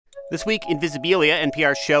This week, Invisibilia,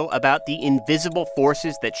 NPR's show about the invisible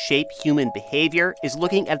forces that shape human behavior, is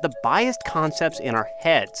looking at the biased concepts in our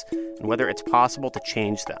heads and whether it's possible to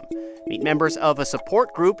change them. Meet members of a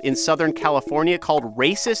support group in Southern California called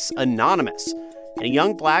Racists Anonymous, and a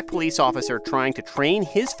young black police officer trying to train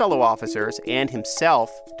his fellow officers and himself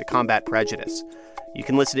to combat prejudice. You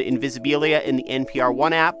can listen to Invisibilia in the NPR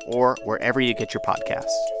One app or wherever you get your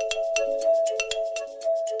podcasts.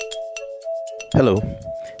 Hello,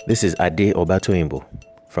 this is Ade Obatoyimbo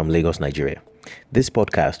from Lagos, Nigeria. This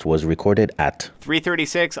podcast was recorded at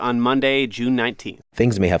 3:36 on Monday, June 19th.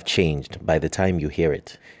 Things may have changed by the time you hear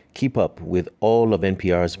it. Keep up with all of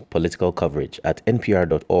NPR's political coverage at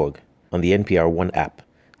npr.org, on the NPR One app,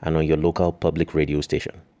 and on your local public radio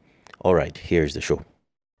station. All right, here's the show.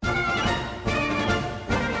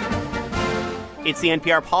 It's the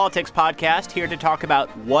NPR Politics Podcast, here to talk about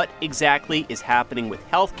what exactly is happening with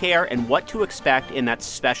healthcare and what to expect in that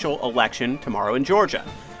special election tomorrow in Georgia.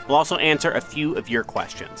 We'll also answer a few of your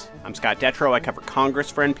questions. I'm Scott Detrow. I cover Congress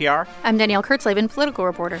for NPR. I'm Danielle Kurtzleben, political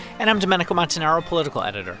reporter. And I'm Domenico Montanaro, political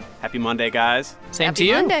editor. Happy Monday, guys. Same Happy to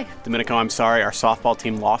you. Monday. Domenico, I'm sorry our softball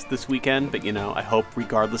team lost this weekend, but, I hope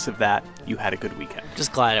regardless of that, you had a good weekend.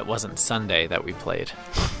 Just glad it wasn't Sunday that we played,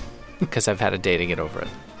 because I've had a day to get over it.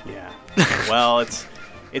 Yeah. Well, it's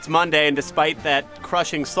Monday, and despite that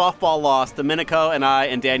crushing softball loss, Domenico and I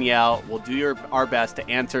and Danielle will do our best to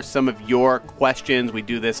answer some of your questions. We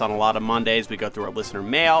do this on a lot of Mondays. We go through our listener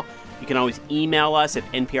mail. You can always email us at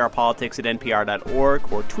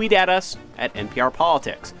nprpolitics@npr.org or tweet at us at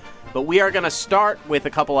nprpolitics. But we are going to start with a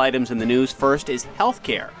couple items in the news. First is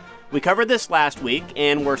healthcare. We covered this last week,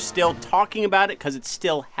 and we're still talking about it because it's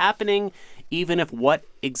still happening, even if what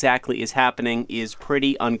exactly is happening is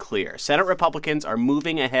pretty unclear. Senate Republicans are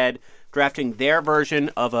moving ahead, drafting their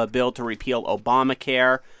version of a bill to repeal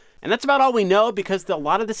Obamacare. And that's about all we know because a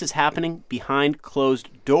lot of this is happening behind closed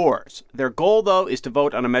doors. Their goal, though, is to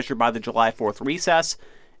vote on a measure by the July 4th recess,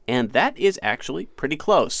 and that is actually pretty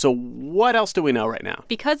close. So what else do we know right now?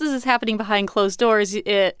 Because this is happening behind closed doors,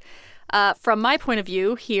 from my point of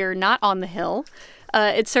view here, not on the Hill,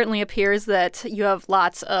 it certainly appears that you have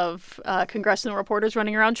lots of congressional reporters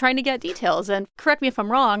running around trying to get details. And correct me if I'm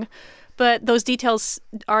wrong, but those details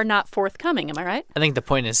are not forthcoming. Am I right? I think the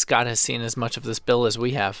point is Scott has seen as much of this bill as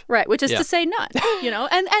we have. Right, which is to say none,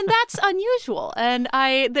 and that's unusual. And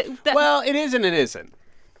Well, it is and it isn't.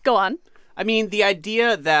 Go on. I mean, the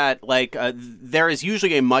idea that, there is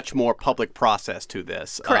usually a much more public process to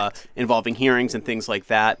this, involving hearings and things like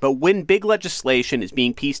that. But when big legislation is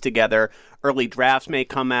being pieced together, early drafts may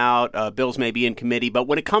come out, bills may be in committee. But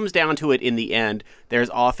when it comes down to it in the end, there's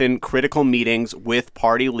often critical meetings with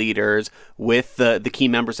party leaders, with the key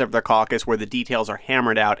members of their caucus, where the details are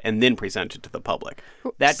hammered out and then presented to the public.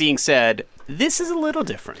 That being said, this is a little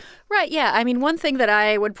different. Right, yeah. I mean, one thing that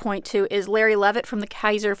I would point to is Larry Levitt from the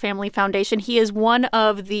Kaiser Family Foundation. He is one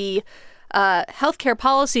of the healthcare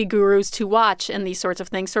policy gurus to watch in these sorts of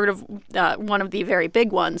things, sort of one of the very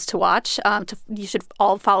big ones to watch. You should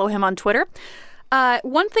all follow him on Twitter.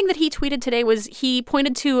 One thing that he tweeted today was he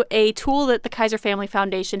pointed to a tool that the Kaiser Family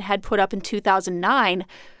Foundation had put up in 2009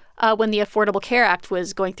 when the Affordable Care Act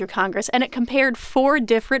was going through Congress, and it compared 4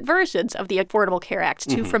 different versions of the Affordable Care Act,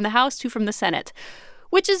 2 from the House, 2 from the Senate,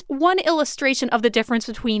 which is one illustration of the difference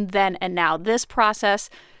between then and now. This process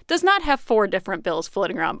does not have 4 different bills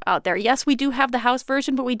floating around out there. Yes, we do have the House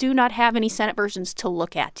version, but we do not have any Senate versions to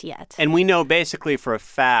look at yet. And we know basically for a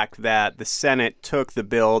fact that the Senate took the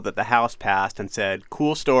bill that the House passed and said,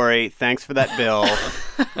 cool story, thanks for that bill,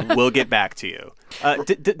 we'll get back to you.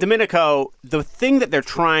 Domenico, the thing that they're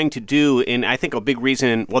trying to do, and I think a big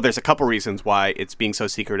reason, well, there's a couple reasons why it's being so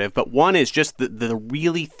secretive, but one is just the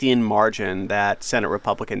really thin margin that Senate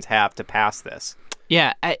Republicans have to pass this.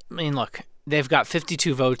 Yeah, I mean, look, they've got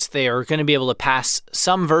 52 votes. They are going to be able to pass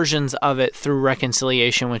some versions of it through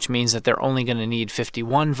reconciliation, which means that they're only going to need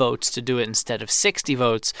 51 votes to do it instead of 60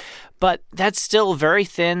 votes. But that's still very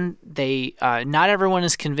thin. Not everyone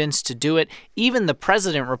is convinced to do it. Even the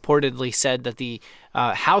president reportedly said that the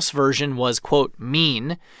House version was, quote,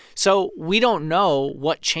 mean. So we don't know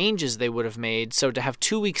what changes they would have made. So to have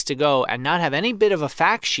 2 weeks to go and not have any bit of a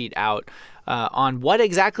fact sheet out on what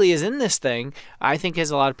exactly is in this thing, I think has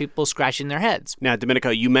a lot of people scratching their heads. Now, Domenico,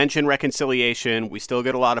 you mentioned reconciliation. We still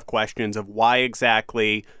get a lot of questions of why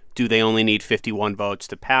exactly Do they only need 51 votes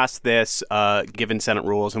to pass this, given Senate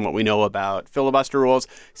rules and what we know about filibuster rules?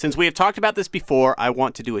 Since we have talked about this before, I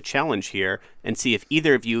want to do a challenge here and see if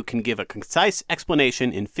either of you can give a concise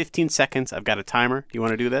explanation in 15 seconds. I've got a timer. Do you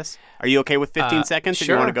want to do this? Are you okay with 15 seconds? Sure. Or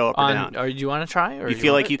do you want to go up or down? Or do you want to try? Or you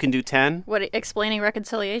feel like you can do 10? What, explaining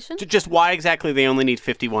reconciliation? Just why exactly they only need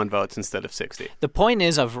 51 votes instead of 60. The point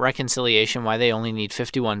is of reconciliation, why they only need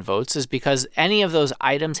 51 votes, is because any of those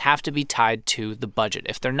items have to be tied to the budget.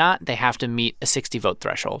 If they're not, they have to meet a 60-vote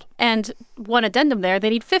threshold. And one addendum there,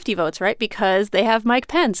 they need 50 votes, right? Because they have Mike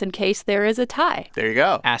Pence in case there is a tie. There you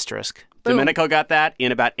go. Asterisk. Boom. Domenico got that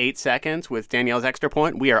in about 8 seconds with Danielle's extra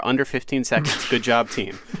point. We are under 15 seconds. Good job,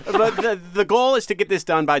 team. But the goal is to get this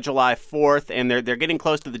done by July 4th, and they're getting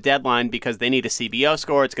close to the deadline because they need a CBO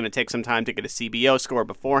score. It's going to take some time to get a CBO score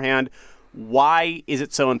beforehand. Why is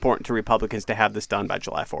it so important to Republicans to have this done by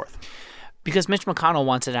July 4th? Because Mitch McConnell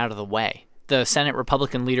wants it out of the way. The Senate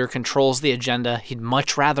Republican leader controls the agenda. He'd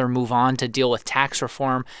much rather move on to deal with tax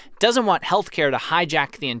reform. Doesn't want health care to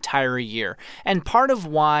hijack the entire year. And part of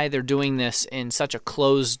why they're doing this in such a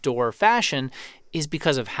closed-door fashion is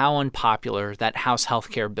because of how unpopular that House health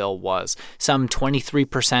care bill was. Some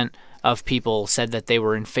 23% of people said that they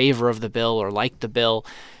were in favor of the bill or liked the bill.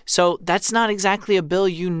 So that's not exactly a bill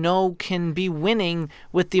can be winning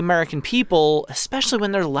with the American people, especially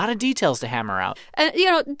when there's a lot of details to hammer out. And,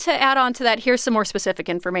 to add on to that, here's some more specific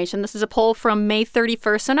information. This is a poll from May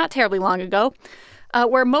 31st, so not terribly long ago,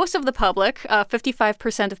 where most of the public,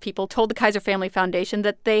 55% of people, told the Kaiser Family Foundation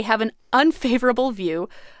that they have an unfavorable view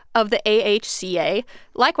of the AHCA.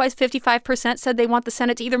 Likewise, 55% said they want the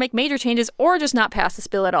Senate to either make major changes or just not pass this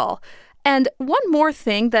bill at all. And one more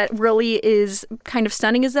thing that really is kind of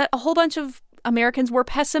stunning is that a whole bunch of Americans were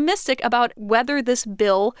pessimistic about whether this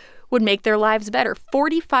bill would make their lives better.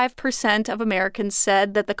 45% of Americans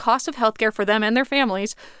said that the cost of health care for them and their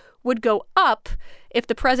families would go up if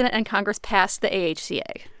the president and Congress passed the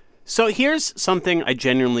AHCA. So here's something I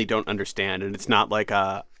genuinely don't understand, and it's not like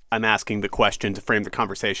I'm asking the question to frame the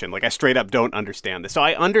conversation. Like, I straight up don't understand this. So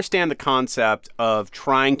I understand the concept of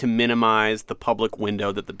trying to minimize the public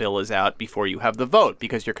window that the bill is out before you have the vote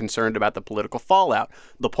because you're concerned about the political fallout.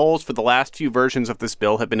 The polls for the last few versions of this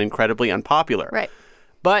bill have been incredibly unpopular. Right.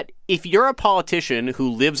 But if you're a politician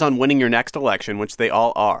who lives on winning your next election, which they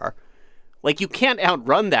all are, you can't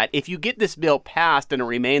outrun that. If you get this bill passed and it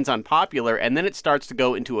remains unpopular and then it starts to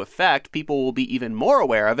go into effect, people will be even more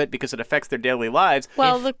aware of it because it affects their daily lives.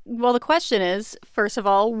 Well, the question is, first of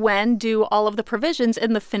all, when do all of the provisions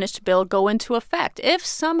in the finished bill go into effect? If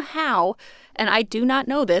somehow, and I do not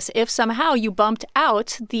know this, if somehow you bumped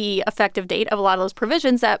out the effective date of a lot of those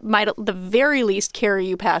provisions, that might at the very least carry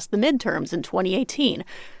you past the midterms in 2018.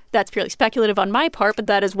 That's purely speculative on my part, but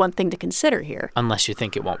that is one thing to consider here. Unless you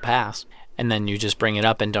think it won't pass. And then you just bring it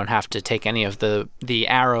up and don't have to take any of the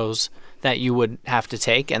arrows that you would have to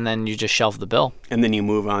take, and then you just shelve the bill. And then you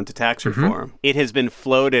move on to tax reform. Mm-hmm. It has been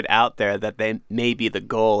floated out there that they may be the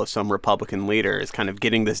goal of some Republican leaders, kind of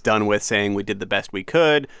getting this done with, saying we did the best we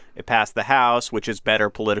could. It passed the House, which is better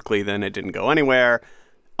politically than it didn't go anywhere.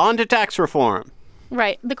 On to tax reform.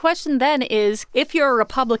 Right. The question then is, if you're a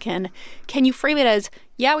Republican, can you frame it as,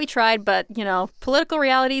 yeah, we tried, but, political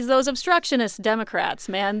realities, those obstructionist Democrats,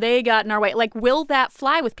 man, they got in our way. Will that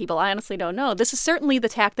fly with people? I honestly don't know. This is certainly the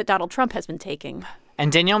tack that Donald Trump has been taking.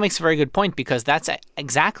 And Danielle makes a very good point because that's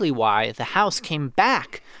exactly why the House came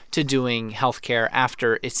back to doing health care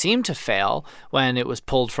after it seemed to fail when it was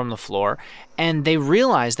pulled from the floor. And they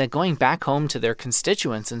realized that going back home to their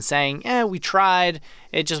constituents and saying, we tried,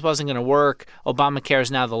 it just wasn't going to work. Obamacare is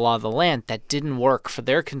now the law of the land. That didn't work for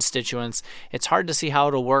their constituents. It's hard to see how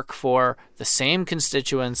it'll work for the same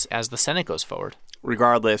constituents as the Senate goes forward.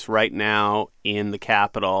 Regardless, right now in the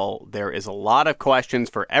Capitol, there is a lot of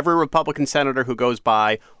questions for every Republican senator who goes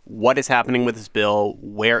by. What is happening with this bill?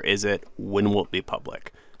 Where is it? When will it be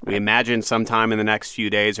public? We imagine sometime in the next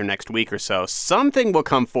few days or next week or so, something will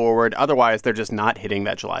come forward. Otherwise, they're just not hitting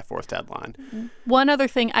that July 4th deadline. One other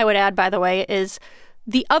thing I would add, by the way, is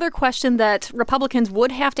the other question that Republicans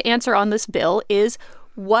would have to answer on this bill is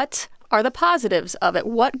what are the positives of it?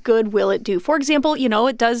 What good will it do? For example,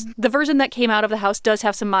 the version that came out of the House does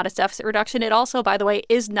have some modest deficit reduction. It also, by the way,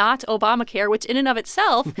 is not Obamacare, which in and of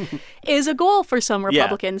itself is a goal for some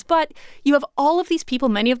Republicans. Yeah. But you have all of these people,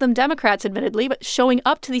 many of them Democrats, admittedly, but showing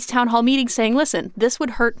up to these town hall meetings saying, listen, this would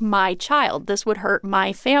hurt my child. This would hurt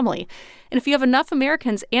my family. And if you have enough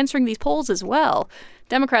Americans answering these polls as well,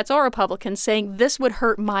 Democrats or Republicans saying this would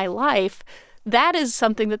hurt my life, that is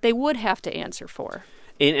something that they would have to answer for.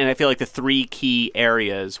 And I feel like the three key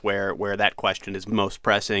areas where that question is most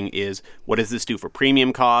pressing is, what does this do for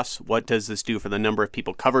premium costs? What does this do for the number of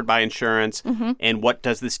people covered by insurance? And what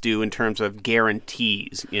does this do in terms of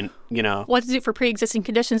guarantees? What does it do for pre-existing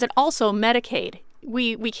conditions? And also Medicaid.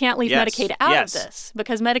 We can't leave Medicaid out of this,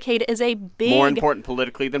 because Medicaid is a big... More important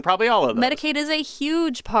politically than probably all of those. Medicaid is a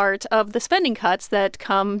huge part of the spending cuts that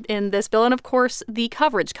come in this bill. And, of course, the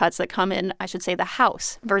coverage cuts that come in, I should say, the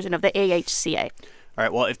House version of the AHCA. All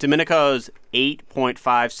right, well, if Domenico's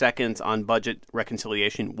 8.5 seconds on budget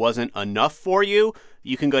reconciliation wasn't enough for you,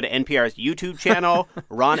 you can go to NPR's YouTube channel.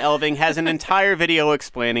 Ron Elving has an entire video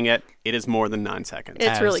explaining it. It is more than 9 seconds.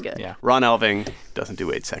 It's really good. Yeah. Ron Elving doesn't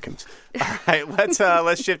do 8 seconds. All right,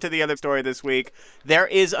 let's shift to the other story this week. There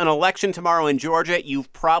is an election tomorrow in Georgia.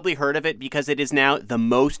 You've probably heard of it because it is now the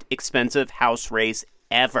most expensive House race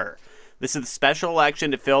ever. This is the special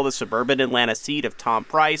election to fill the suburban Atlanta seat of Tom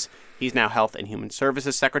Price. He's now Health and Human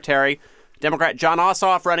Services Secretary. Democrat Jon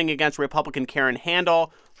Ossoff running against Republican Karen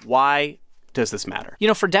Handel. Why does this matter?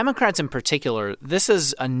 For Democrats in particular, this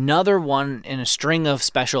is another one in a string of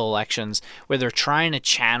special elections where they're trying to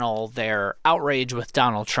channel their outrage with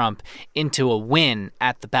Donald Trump into a win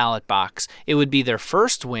at the ballot box. It would be their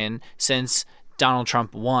first win since Donald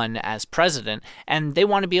Trump won as president, and they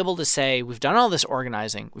want to be able to say, we've done all this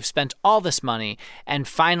organizing, we've spent all this money, and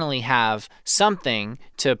finally have something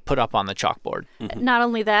to put up on the chalkboard. Not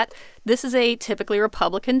only that, this is a typically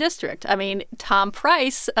Republican district. I mean, Tom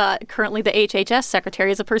Price, currently the HHS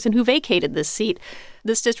secretary, is a person who vacated this seat.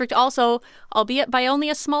 This district also, albeit by only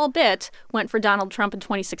a small bit, went for Donald Trump in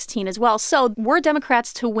 2016 as well. So were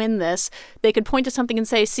Democrats to win this, they could point to something and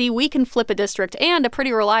say, see, we can flip a district, and a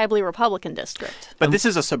pretty reliably Republican district. But this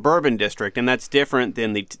is a suburban district, and that's different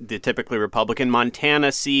than the typically Republican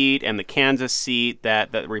Montana seat and the Kansas seat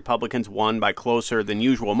that Republicans won by closer than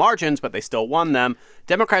usual margins, but they still won them.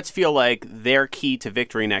 Democrats feel like their key to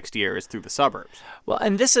victory next year is through the suburbs. Well,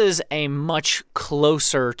 and this is a much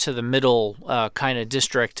closer to the middle kind of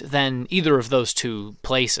district than either of those two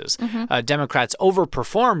places. Democrats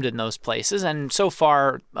overperformed in those places, and so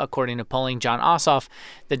far, according to polling, Jon Ossoff,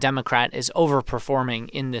 the Democrat, is overperforming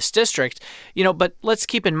in this district. But let's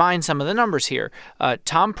keep in mind some of the numbers here.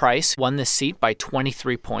 Tom Price won this seat by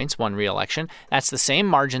 23 points, won re-election. That's the same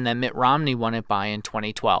margin that Mitt Romney won it by in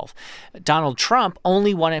 2012. Donald Trump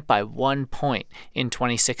only won it by 1 point in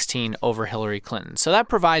 2016 over Hillary Clinton. So that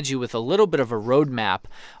provides you with a little bit of a roadmap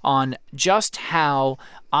on just how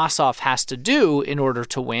Ossoff has to do in order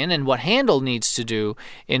to win and what Handel needs to do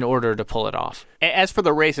in order to pull it off. As for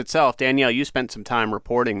the race itself, Danielle, you spent some time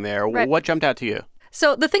reporting there. Right. What jumped out to you?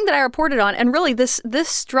 So the thing that I reported on, and really this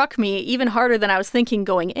struck me even harder than I was thinking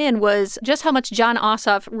going in, was just how much Jon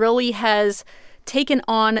Ossoff really has taken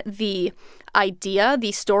on the idea,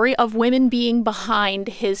 the story of women being behind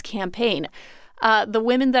his campaign. The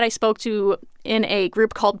women that I spoke to in a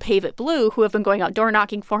group called Pave It Blue, who have been going out door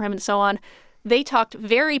knocking for him and so on, they talked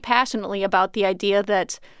very passionately about the idea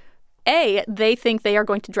that A, they think they are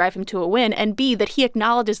going to drive him to a win, and B, that he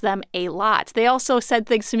acknowledges them a lot. They also said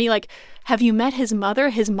things to me like, have you met his mother?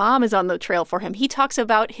 His mom is on the trail for him. He talks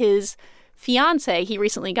about his fiance. He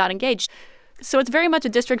recently got engaged. So it's very much a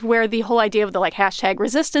district where the whole idea of the hashtag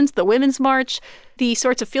resistance, the Women's March, the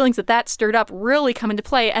sorts of feelings that stirred up really come into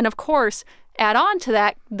play. And of course, add on to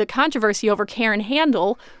that the controversy over Karen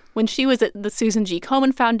Handel when she was at the Susan G.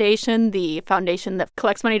 Komen Foundation, the foundation that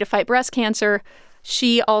collects money to fight breast cancer.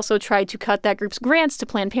 She also tried to cut that group's grants to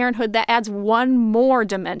Planned Parenthood. That adds one more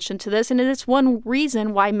dimension to this, and it's one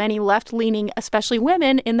reason why many left-leaning, especially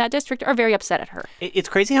women in that district, are very upset at her. It's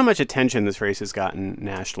crazy how much attention this race has gotten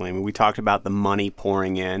nationally. I mean, we talked about the money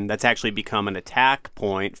pouring in. That's actually become an attack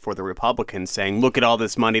point for the Republicans, saying, look at all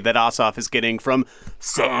this money that Ossoff is getting from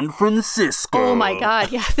San Francisco. Oh, my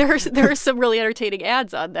God. Yeah, there are some really entertaining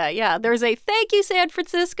ads on that. Yeah, there's a thank you, San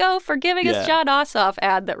Francisco, for giving us Jon Ossoff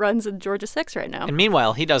ad that runs in Georgia 6 right now. And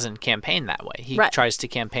meanwhile, he doesn't campaign that way. He Right. tries to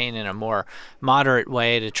campaign in a more moderate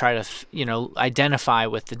way to try to, identify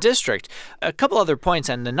with the district. A couple other points,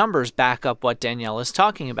 and the numbers back up what Danielle is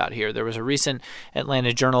talking about here. There was a recent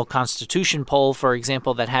Atlanta Journal-Constitution poll, for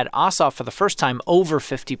example, that had Ossoff for the first time over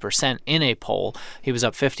 50% in a poll. He was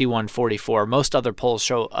up 51-44. Most other polls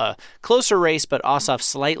show a closer race, but Ossoff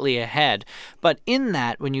slightly ahead. But in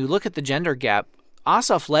that, when you look at the gender gap,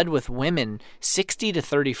 Ossoff led with women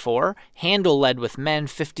 60-34. Handel led with men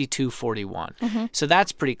 52-41. So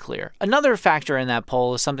that's pretty clear. Another factor in that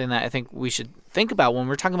poll is something that I think we should think about when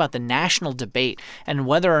we're talking about the national debate and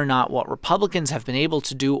whether or not what Republicans have been able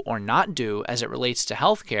to do or not do as it relates to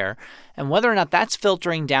health care, and whether or not that's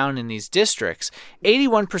filtering down in these districts.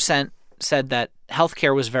 81% said that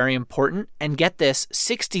healthcare was very important. And get this,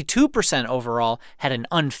 62% overall had an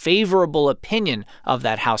unfavorable opinion of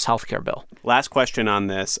that House healthcare bill. Last question on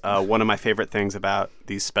this. One of my favorite things about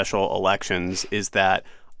these special elections is that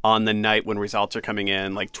on the night when results are coming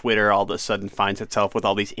in, like Twitter all of a sudden finds itself with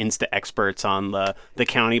all these Insta experts on the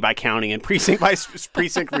county by county and precinct by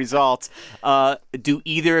precinct results. Do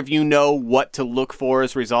either of you know what to look for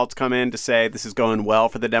as results come in to say this is going well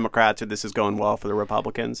for the Democrats or this is going well for the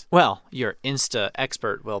Republicans? Well, your Insta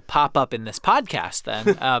expert will pop up in this podcast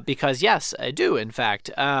then, because yes, I do, in fact.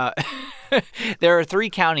 There are 3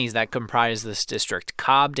 counties that comprise this district: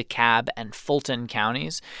 Cobb, DeKalb, and Fulton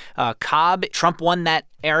counties. Cobb, Trump won that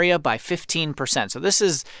area by 15%. So this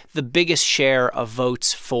is the biggest share of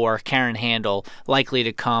votes for Karen Handel likely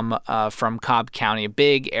to come from Cobb County, a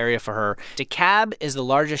big area for her. DeKalb is the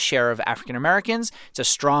largest share of African Americans. It's a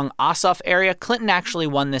strong Ossoff area. Clinton actually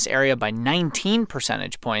won this area by 19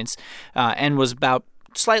 percentage points and was about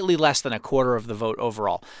slightly less than a quarter of the vote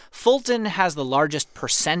overall. Fulton has the largest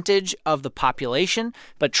percentage of the population,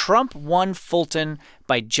 but Trump won Fulton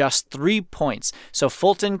by just 3 points. So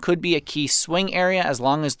Fulton could be a key swing area as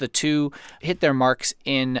long as the two hit their marks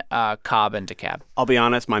in Cobb and DeKalb. I'll be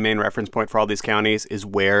honest, my main reference point for all these counties is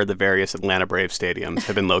where the various Atlanta Braves stadiums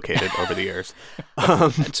have been located over the years.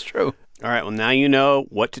 That's true. All right, well, now you know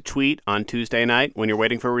what to tweet on Tuesday night when you're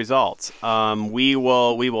waiting for results. We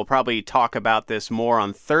will probably talk about this more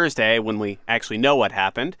on Thursday when we actually know what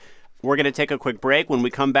happened. We're going to take a quick break. When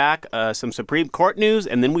we come back, some Supreme Court news,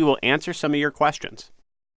 and then we will answer some of your questions.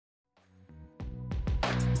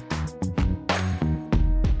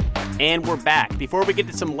 And we're back. Before we get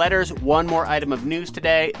to some letters, one more item of news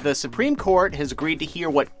today. The Supreme Court has agreed to hear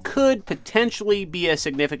what could potentially be a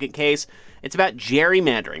significant case. It's about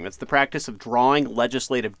gerrymandering. That's the practice of drawing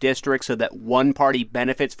legislative districts so that one party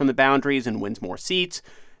benefits from the boundaries and wins more seats.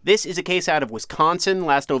 This is a case out of Wisconsin.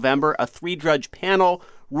 Last November, a 3-judge panel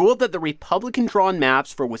ruled that the Republican-drawn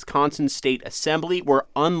maps for Wisconsin's state assembly were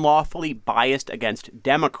unlawfully biased against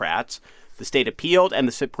Democrats. The state appealed, and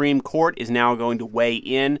the Supreme Court is now going to weigh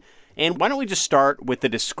in. And why don't we just start with the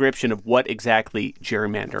description of what exactly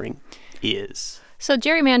gerrymandering is? So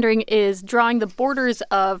gerrymandering is drawing the borders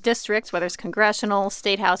of districts, whether it's congressional,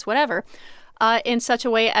 state house, whatever, in such a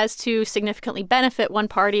way as to significantly benefit one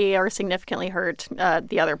party or significantly hurt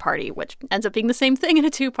the other party, which ends up being the same thing in a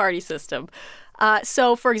two-party system.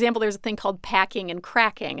 So, for example, there's a thing called packing and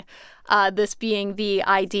cracking, this being the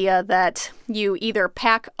idea that you either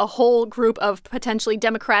pack a whole group of potentially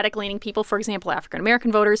Democratic-leaning people, for example,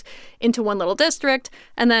 African-American voters, into one little district,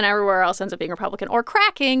 and then everywhere else ends up being Republican. Or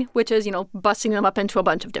cracking, which is, busting them up into a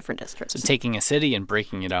bunch of different districts. So taking a city and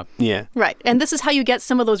breaking it up. Yeah. Right. And this is how you get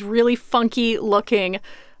some of those really funky-looking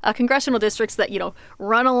congressional districts that,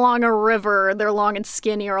 run along a river, they're long and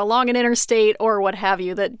skinny, or along an interstate, or what have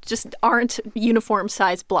you, that just aren't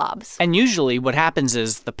uniform-sized blobs. And usually what happens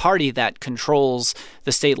is the party that controls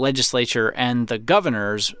the state legislature and the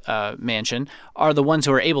governor's mansion are the ones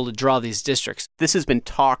who are able to draw these districts. This has been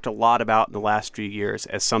talked a lot about in the last few years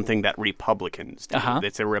as something that Republicans do.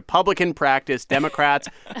 It's a Republican practice. Democrats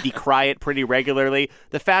decry it pretty regularly.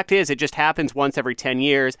 The fact is, it just happens once every 10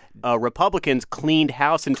 years. Republicans cleaned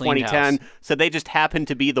house in 2010, so they just happen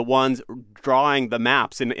to be the ones drawing the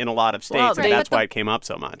maps in a lot of states, and that's why it came up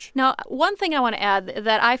so much. Now, one thing I want to add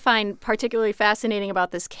that I find particularly fascinating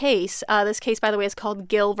about this case, by the way, is called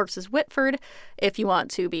Gill versus Whitford, if you want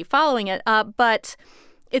to be following it, but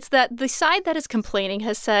it's that the side that is complaining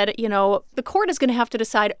has said, the court is going to have to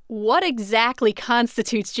decide what exactly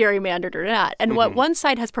constitutes gerrymandered or not. And what one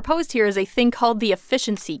side has proposed here is a thing called the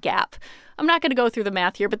efficiency gap. I'm not going to go through the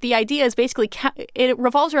math here, but the idea is basically it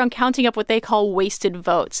revolves around counting up what they call wasted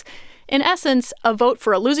votes. In essence, a vote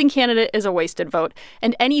for a losing candidate is a wasted vote,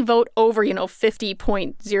 and any vote over,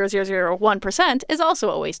 50.0001% is also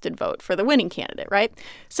a wasted vote for the winning candidate, right?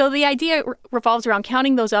 So the idea revolves around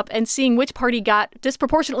counting those up and seeing which party got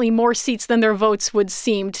disproportionately more seats than their votes would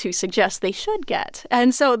seem to suggest they should get.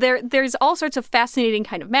 And so there's all sorts of fascinating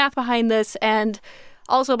kind of math behind this, and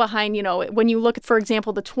also behind, when you look at, for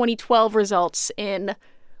example, the 2012 results in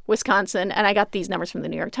Wisconsin, and I got these numbers from the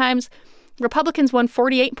New York Times, Republicans won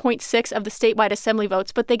 48.6 of the statewide assembly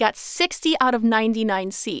votes, but they got 60 out of 99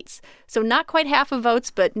 seats. So not quite half of votes,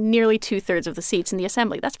 but nearly 2/3 of the seats in the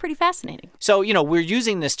assembly. That's pretty fascinating. So, we're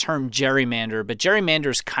using this term gerrymander, but gerrymander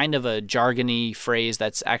is kind of a jargony phrase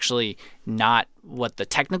that's actually not what the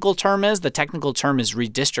technical term is. The technical term is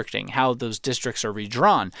redistricting, how those districts are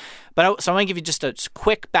redrawn. So I want to give you just a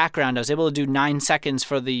quick background. I was able to do 9 seconds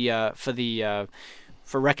for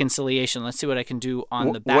reconciliation. Let's see what I can do on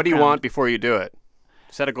the background. What do you want before you do it?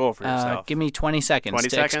 Set a goal for yourself. Give me 20 seconds 20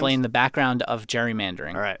 to seconds? explain the background of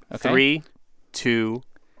gerrymandering. All right. Okay? 3, 2,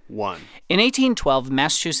 1. In 1812,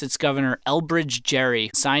 Massachusetts Governor Elbridge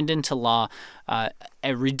Gerry signed into law a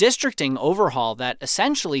redistricting overhaul that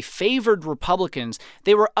essentially favored Republicans.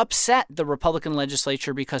 They were upset, the Republican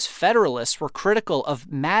legislature, because Federalists were critical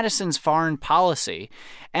of Madison's foreign policy,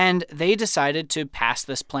 and they decided to pass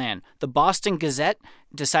this plan. The Boston Gazette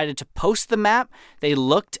decided to post the map. They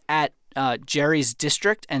looked at Gerry's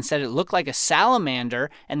district and said it looked like a salamander,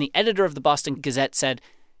 and the editor of the Boston Gazette said,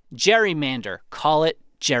 "Gerrymander, call it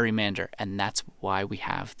gerrymander," and that's why we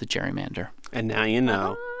have the gerrymander. And now you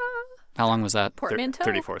know. How long was that? Portmanteau?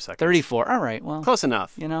 34 seconds. 34. All right, well, Close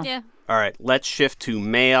enough. Yeah. All right, let's shift to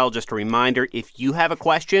mail. Just a reminder, if you have a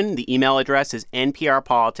question, the email address is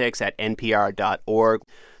nprpolitics@npr.org.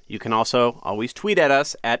 You can also always tweet at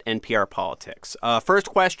us at nprpolitics. First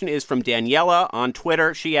question is from Daniela on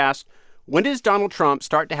Twitter. She asked, when does Donald Trump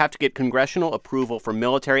start to have to get congressional approval for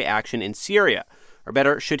military action in Syria? Or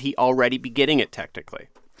better, should he already be getting it technically?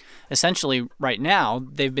 Essentially, right now,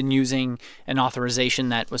 they've been using an authorization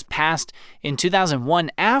that was passed in 2001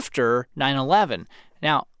 after 9/11.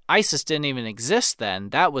 Now, ISIS didn't even exist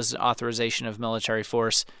then. That was authorization of military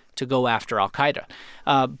force to go after al-Qaeda.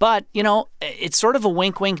 But, it's sort of a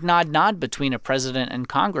wink-wink, nod-nod between a president and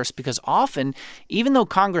Congress, because often, even though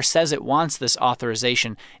Congress says it wants this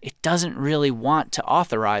authorization, it doesn't really want to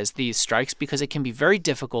authorize these strikes because it can be very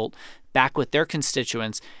difficult back with their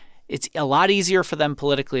constituents. It's a lot easier for them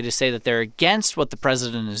politically to say that they're against what the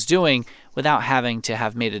president is doing without having to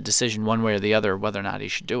have made a decision one way or the other whether or not he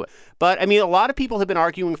should do it. But, I mean, a lot of people have been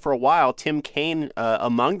arguing for a while, Tim Kaine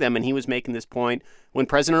among them, and he was making this point when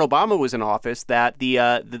President Obama was in office, that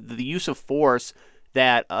the use of force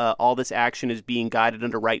that all this action is being guided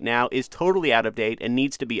under right now is totally out of date and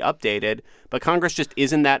needs to be updated. But Congress just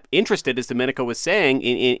isn't that interested, as Domenico was saying,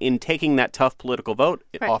 in taking that tough political vote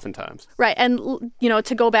oftentimes. Right. And,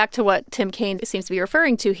 to go back to what Tim Kaine seems to be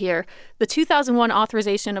referring to here, the 2001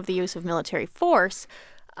 authorization of the use of military force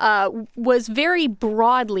was very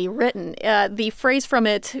broadly written. The phrase from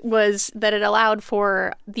it was that it allowed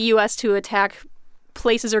for the U.S. to attack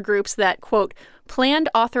places or groups that, quote, planned,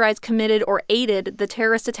 authorized, committed, or aided the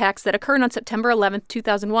terrorist attacks that occurred on September 11th,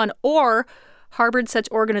 2001, or harbored such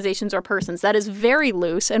organizations or persons. That is very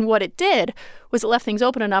loose, and what it did was it left things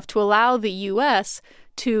open enough to allow the U.S.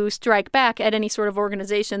 to strike back at any sort of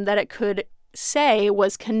organization that it could say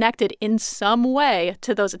was connected in some way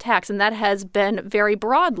to those attacks, and that has been very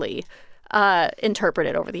broadly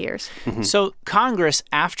interpreted over the years. Mm-hmm. So Congress,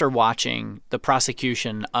 after watching the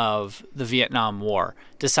prosecution of the Vietnam War,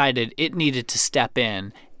 decided it needed to step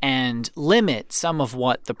in and limit some of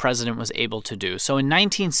what the president was able to do. So in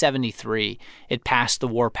 1973, it passed the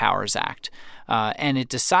War Powers Act, and it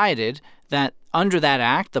decided that under that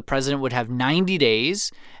act, the president would have 90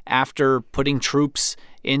 days after putting troops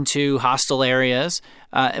into hostile areas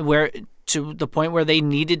to the point where they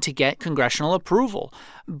needed to get congressional approval.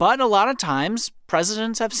 But a lot of times,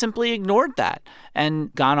 presidents have simply ignored that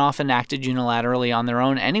and gone off and acted unilaterally on their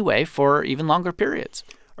own anyway for even longer periods.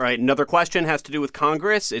 All right, another question has to do with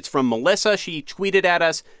Congress. It's from Melissa. She tweeted at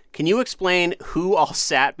us, can you explain who all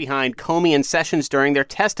sat behind Comey and Sessions during their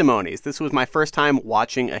testimonies? This was my first time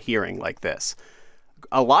watching a hearing like this.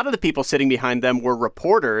 A lot of the people sitting behind them were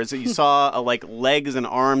reporters. You saw legs and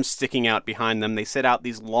arms sticking out behind them. They sit out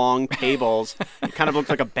these long tables. It kind of looks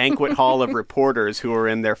like a banquet hall of reporters who are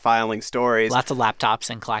in there filing stories. Lots of laptops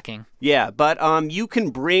and clacking. Yeah, but you can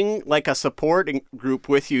bring a support group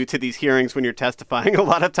with you to these hearings when you're testifying. A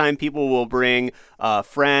lot of time people will bring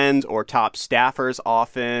friends or top staffers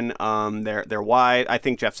often. Their wife. I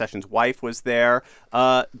think Jeff Sessions' wife was there.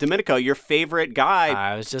 Domenico, your favorite guy.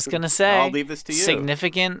 I was just going to say. I'll leave this to you.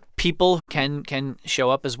 Significant people can show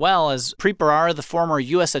up as well, as Preet Bharara, the former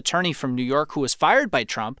U.S. attorney from New York who was fired by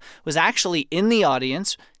Trump, was actually in the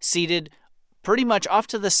audience, seated pretty much off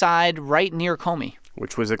to the side right near Comey.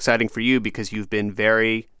 Which was exciting for you because you've been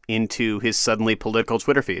very into his suddenly political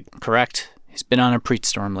Twitter feed. Correct. He's been on a Preet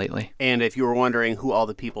storm lately. And if you were wondering who all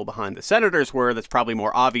the people behind the senators were, that's probably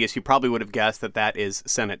more obvious. You probably would have guessed that is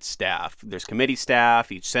Senate staff. There's committee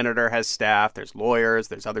staff. Each senator has staff. There's lawyers.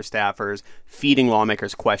 There's other staffers feeding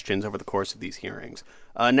lawmakers questions over the course of these hearings.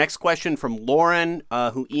 Next question from Lauren,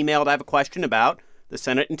 who emailed, I have a question about the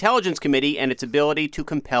Senate Intelligence Committee and its ability to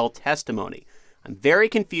compel testimony. I'm very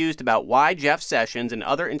confused about why Jeff Sessions and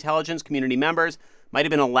other intelligence community members might have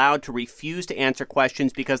been allowed to refuse to answer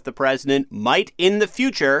questions because the president might, in the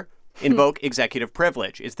future, invoke executive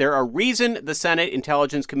privilege. Is there a reason the Senate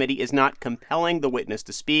Intelligence Committee is not compelling the witness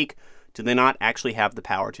to speak? Do they not actually have the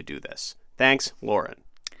power to do this? Thanks, Lauren.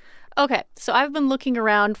 Okay, so I've been looking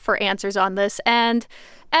around for answers on this, and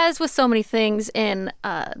as with so many things in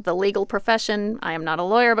the legal profession, I am not a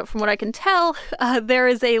lawyer, but from what I can tell, there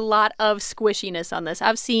is a lot of squishiness on this.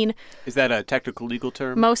 I've seen... Is that a technical legal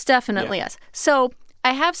term? Most definitely, yes. So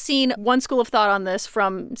I have seen one school of thought on this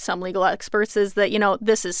from some legal experts is that,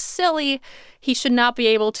 this is silly. He should not be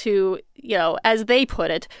able to, as they put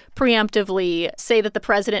it, preemptively say that the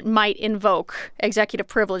president might invoke executive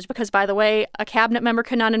privilege because, by the way, a cabinet member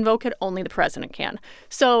cannot invoke it, only the president can.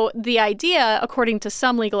 So the idea, according to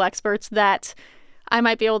some legal experts, that I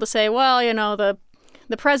might be able to say, well,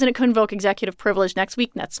 the president could invoke executive privilege next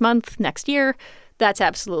week, next month, next year, that's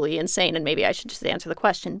absolutely insane, and maybe I should just answer the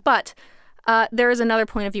question. But there is another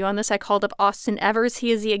point of view on this. I called up Austin Evers.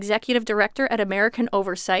 He is the executive director at American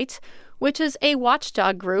Oversight, which is a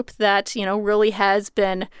watchdog group that, really has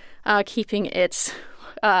been keeping its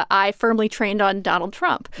eye firmly trained on Donald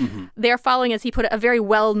Trump. Mm-hmm. They're following, as he put it, a very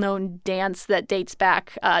well-known dance that dates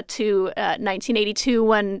back to 1982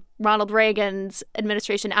 when Ronald Reagan's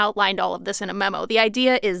administration outlined all of this in a memo. The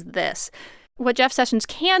idea is this. What Jeff Sessions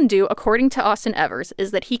can do, according to Austin Evers,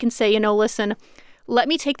 is that he can say, listen, let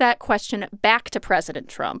me take that question back to President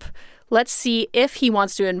Trump. Let's see if he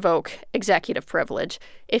wants to invoke executive privilege.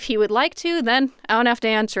 If he would like to, then I don't have to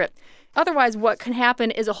answer it. Otherwise, what can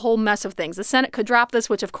happen is a whole mess of things. The Senate could drop this,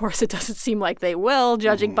 which of course it doesn't seem like they will,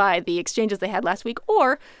 judging by the exchanges they had last week.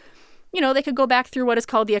 Or, they could go back through what is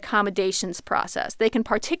called the accommodations process. They can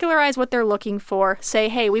particularize what they're looking for, say,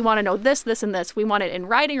 hey, we want to know this, this, and this. We want it in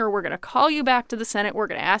writing, or we're going to call you back to the Senate. We're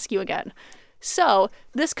going to ask you again. So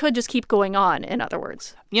this could just keep going on, in other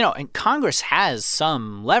words. And Congress has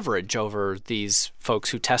some leverage over these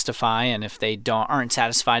folks who testify, and if they aren't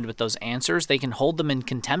satisfied with those answers, they can hold them in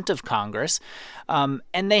contempt of Congress. And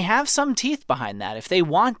they have some teeth behind that if they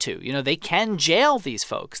want to. They can jail these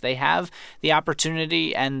folks. They have the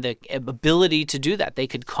opportunity and the ability to do that. They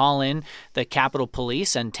could call in the Capitol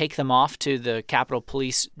Police and take them off to the Capitol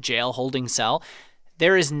Police jail holding cell.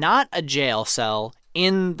 There is not a jail cell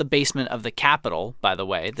in the basement of the Capitol, by the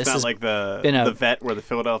way. This is not like the vet where the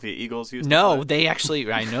Philadelphia Eagles used to play. They actually,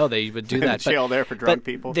 I know they would do that. Jail there for drunk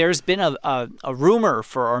people. There's been a rumor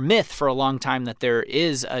or myth for a long time that there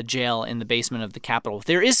is a jail in the basement of the Capitol.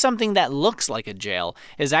 There is something that looks like a jail.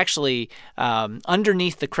 Is actually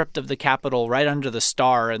underneath the crypt of the Capitol, right under the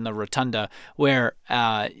star in the rotunda, where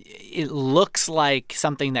it looks like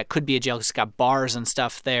something that could be a jail. It's got bars and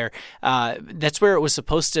stuff there. That's where it was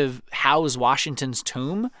supposed to house Washington's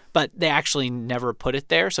tomb, but they actually never put it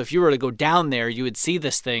there. So if you were to go down there, you would see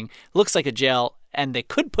this thing. Looks like a jail, and they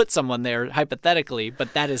could put someone there hypothetically,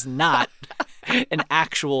 but that is not an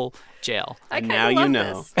actual jail. I now you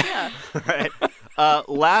know. Yeah. Right.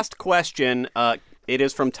 Last question. It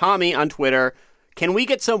is from Tommy on Twitter. Can we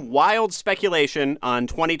get some wild speculation on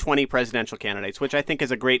 2020 presidential candidates, which I think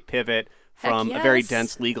is a great pivot from a very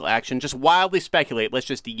dense legal action. Just wildly speculate. Let's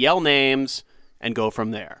just yell names and go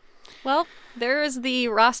from there. Well, there is the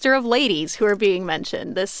roster of ladies who are being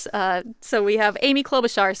mentioned. So we have Amy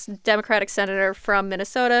Klobuchar, Democratic senator from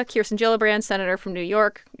Minnesota, Kirsten Gillibrand, senator from New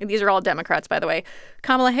York. These are all Democrats, by the way.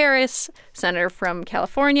 Kamala Harris, senator from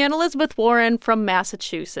California, and Elizabeth Warren from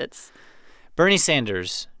Massachusetts. Bernie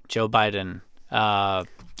Sanders, Joe Biden,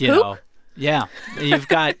 Who? know. Yeah. You've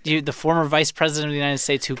got the former vice president of the United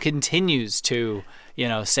States who continues to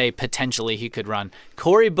say potentially he could run.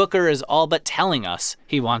 Cory Booker is all but telling us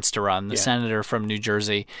he wants to run, the senator from New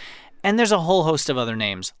Jersey. And there's a whole host of other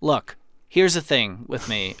names. Look, here's the thing with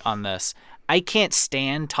me on this. I can't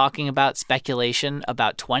stand talking about speculation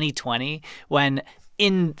about 2020 when,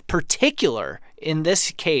 in particular, in this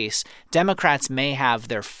case, Democrats may have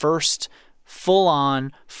their first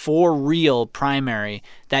full-on, for-real primary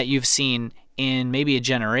that you've seen in maybe a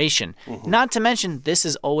generation. Mm-hmm. Not to mention, this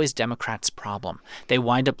is always Democrats' problem. They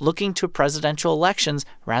wind up looking to presidential elections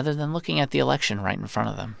rather than looking at the election right in front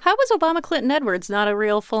of them. How was Obama, Clinton, Edwards not a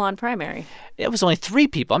real full-on primary? It was only 3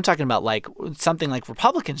 people. I'm talking about something like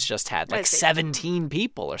Republicans just had, 17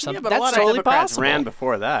 people or something. Yeah, but that's a lot totally of Democrats possible. ran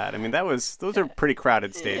before that. I mean, those are pretty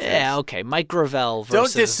crowded stages. Yeah, okay. Mike Gravel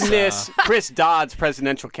versus... Don't dismiss Chris Dodd's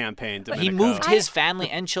presidential campaign, Domenico. He moved his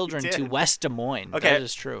family and children to West Des Moines. Okay. That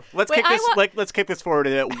is true. Let's kick this forward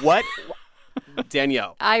a bit. What...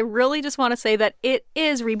 Danielle. I really just want to say that it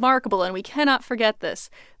is remarkable, and we cannot forget this,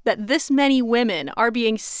 that this many women are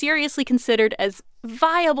being seriously considered as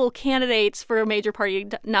viable candidates for a major party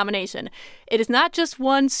nomination. It is not just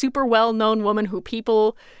one super well-known woman who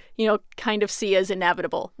people, kind of see as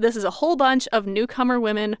inevitable. This is a whole bunch of newcomer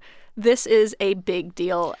women. This is a big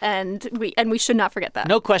deal, and we should not forget that.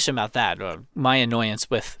 No question about that. My annoyance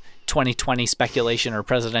with 2020 speculation or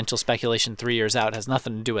presidential speculation 3 years out. It has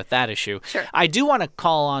nothing to do with that issue. Sure. I do want to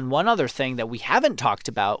call on one other thing that we haven't talked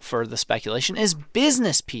about for the speculation is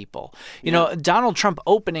business people. You know, Donald Trump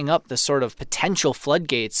opening up the sort of potential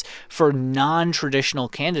floodgates for non-traditional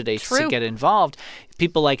candidates to get involved.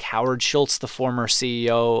 People like Howard Schultz, the former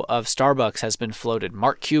CEO of Starbucks, has been floated.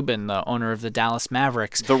 Mark Cuban, the owner of the Dallas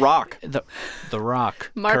Mavericks. The Rock. The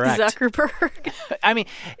Rock. Mark Correct. Zuckerberg. I mean,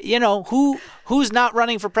 you know, who's not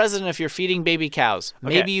running for president if you're feeding baby cows?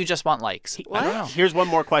 Maybe you just want likes. I don't know. Here's one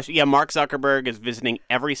more question. Yeah, Mark Zuckerberg is visiting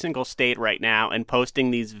every single state right now and posting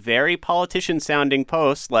these very politician-sounding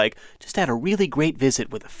posts like, just had a really great visit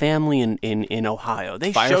with a family in Ohio.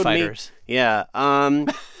 They showed me... Yeah. I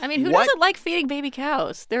mean, who doesn't like feeding baby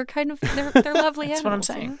cows? They're kind of they're lovely That's animals. what I'm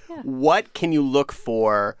saying. Yeah. What can you look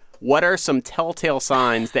for? What are some telltale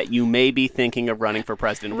signs that you may be thinking of running for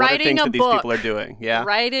president? What are Writing things a that these book. people are doing? Yeah.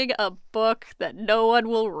 Writing a book that no one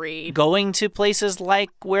will read. Going to places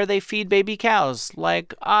like where they feed baby cows,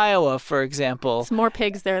 like Iowa, for example. There's more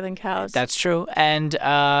pigs there than cows. That's true. And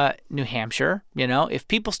New Hampshire, you know, if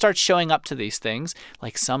people start showing up to these things,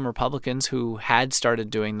 like some Republicans who had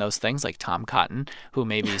started doing those things, like Tom Cotton, who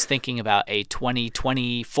maybe is thinking about a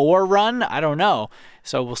 2024 run, I don't know.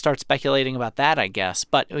 So we'll start speculating about that, I guess.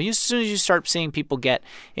 But as soon as you start seeing people get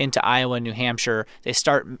into Iowa, New Hampshire, they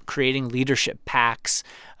start creating leadership PACs.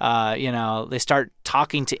 You know, they start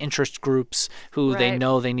talking to interest groups who they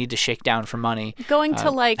know they need to shake down for money. Going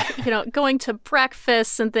to going to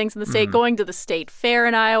breakfasts and things in the state, going to the state fair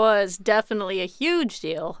in Iowa is definitely a huge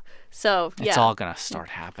deal. So, yeah. It's all going to start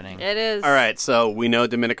happening. It is. All right, so we know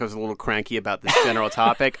Domenico's a little cranky about this general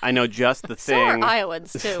topic. I know just the So thing. are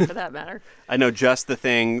Iowans, too, for that matter. I know just the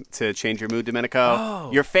thing to change your mood, Domenico. Oh.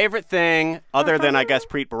 Your favorite thing, other than, I guess,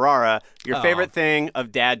 Preet Bharara, your favorite thing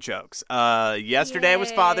of dad jokes. Yesterday was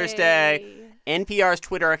Father's Day. NPR's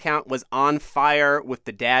Twitter account was on fire with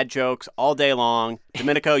the dad jokes all day long.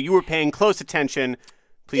 Domenico, you were paying close attention.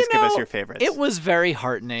 Please give us your favorites. It was very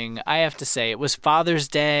heartening, I have to say. It was Father's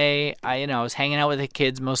Day. I was hanging out with the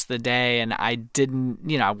kids most of the day, and I didn't,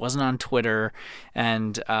 I wasn't on Twitter.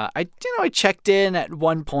 And I checked in at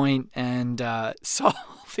one point and saw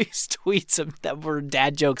these tweets that were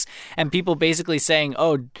dad jokes, and people basically saying,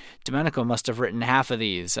 "Oh, Domenico must have written half of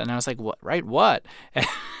these." And I was like, "What? Right? What?"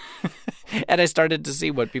 And I started to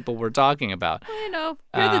see what people were talking about. Well,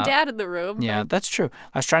 you're the dad in the room. Yeah, that's true.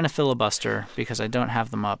 I was trying to filibuster because I don't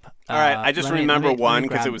have them up. All right, I just remember one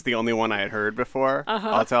because grab it was the only one I had heard before.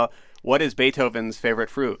 I'll tell. What is Beethoven's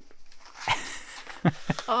favorite fruit?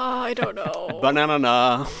 Oh, I don't know.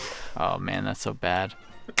 Banana. Oh man, that's so bad.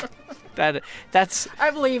 That's.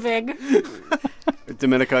 I'm leaving.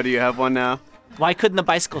 Domenico, do you have one now? Why couldn't the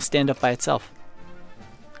bicycle stand up by itself?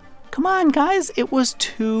 Come on, guys! It was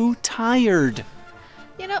too tired.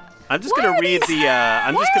 I'm just gonna read the.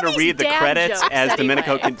 I'm just gonna read the credits as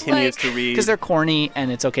Domenico anyway? continues to read. Because they're corny,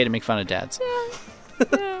 and it's okay to make fun of dads.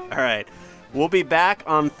 All right. We'll be back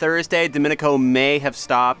on Thursday. Domenico may have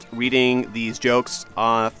stopped reading these jokes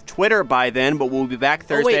off Twitter by then, but we'll be back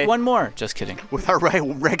Thursday. Oh, wait, one more. Just kidding. With our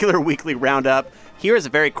regular weekly roundup. Here is a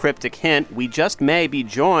very cryptic hint. We just may be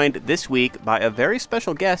joined this week by a very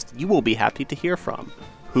special guest you will be happy to hear from.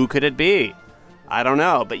 Who could it be? I don't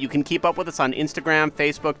know, but you can keep up with us on Instagram,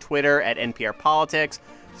 Facebook, Twitter at NPR Politics.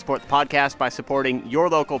 Support the podcast by supporting your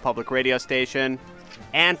local public radio station.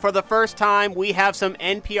 And for the first time, we have some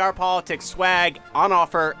NPR Politics swag on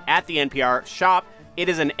offer at the NPR shop. It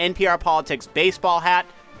is an NPR Politics baseball hat.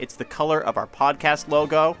 It's the color of our podcast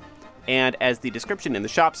logo. And as the description in the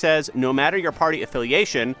shop says, no matter your party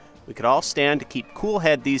affiliation, we could all stand to keep cool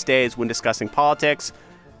head these days when discussing politics.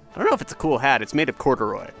 I don't know if it's a cool hat. It's made of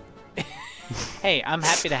corduroy. Hey, I'm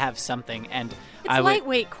happy to have something, and It's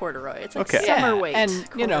lightweight corduroy. It's like Okay. summer weight And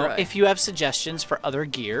corduroy. if you have suggestions for other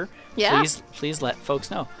gear, please let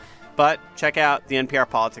folks know. But check out the NPR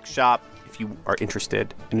Politics shop if you are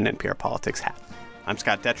interested in an NPR Politics hat. I'm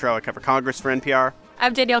Scott Detrow. I cover Congress for NPR.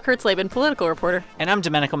 I'm Danielle Kurtzleben, political reporter. And I'm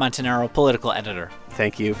Domenico Montanaro, political editor.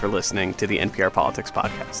 Thank you for listening to the NPR Politics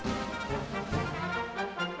podcast.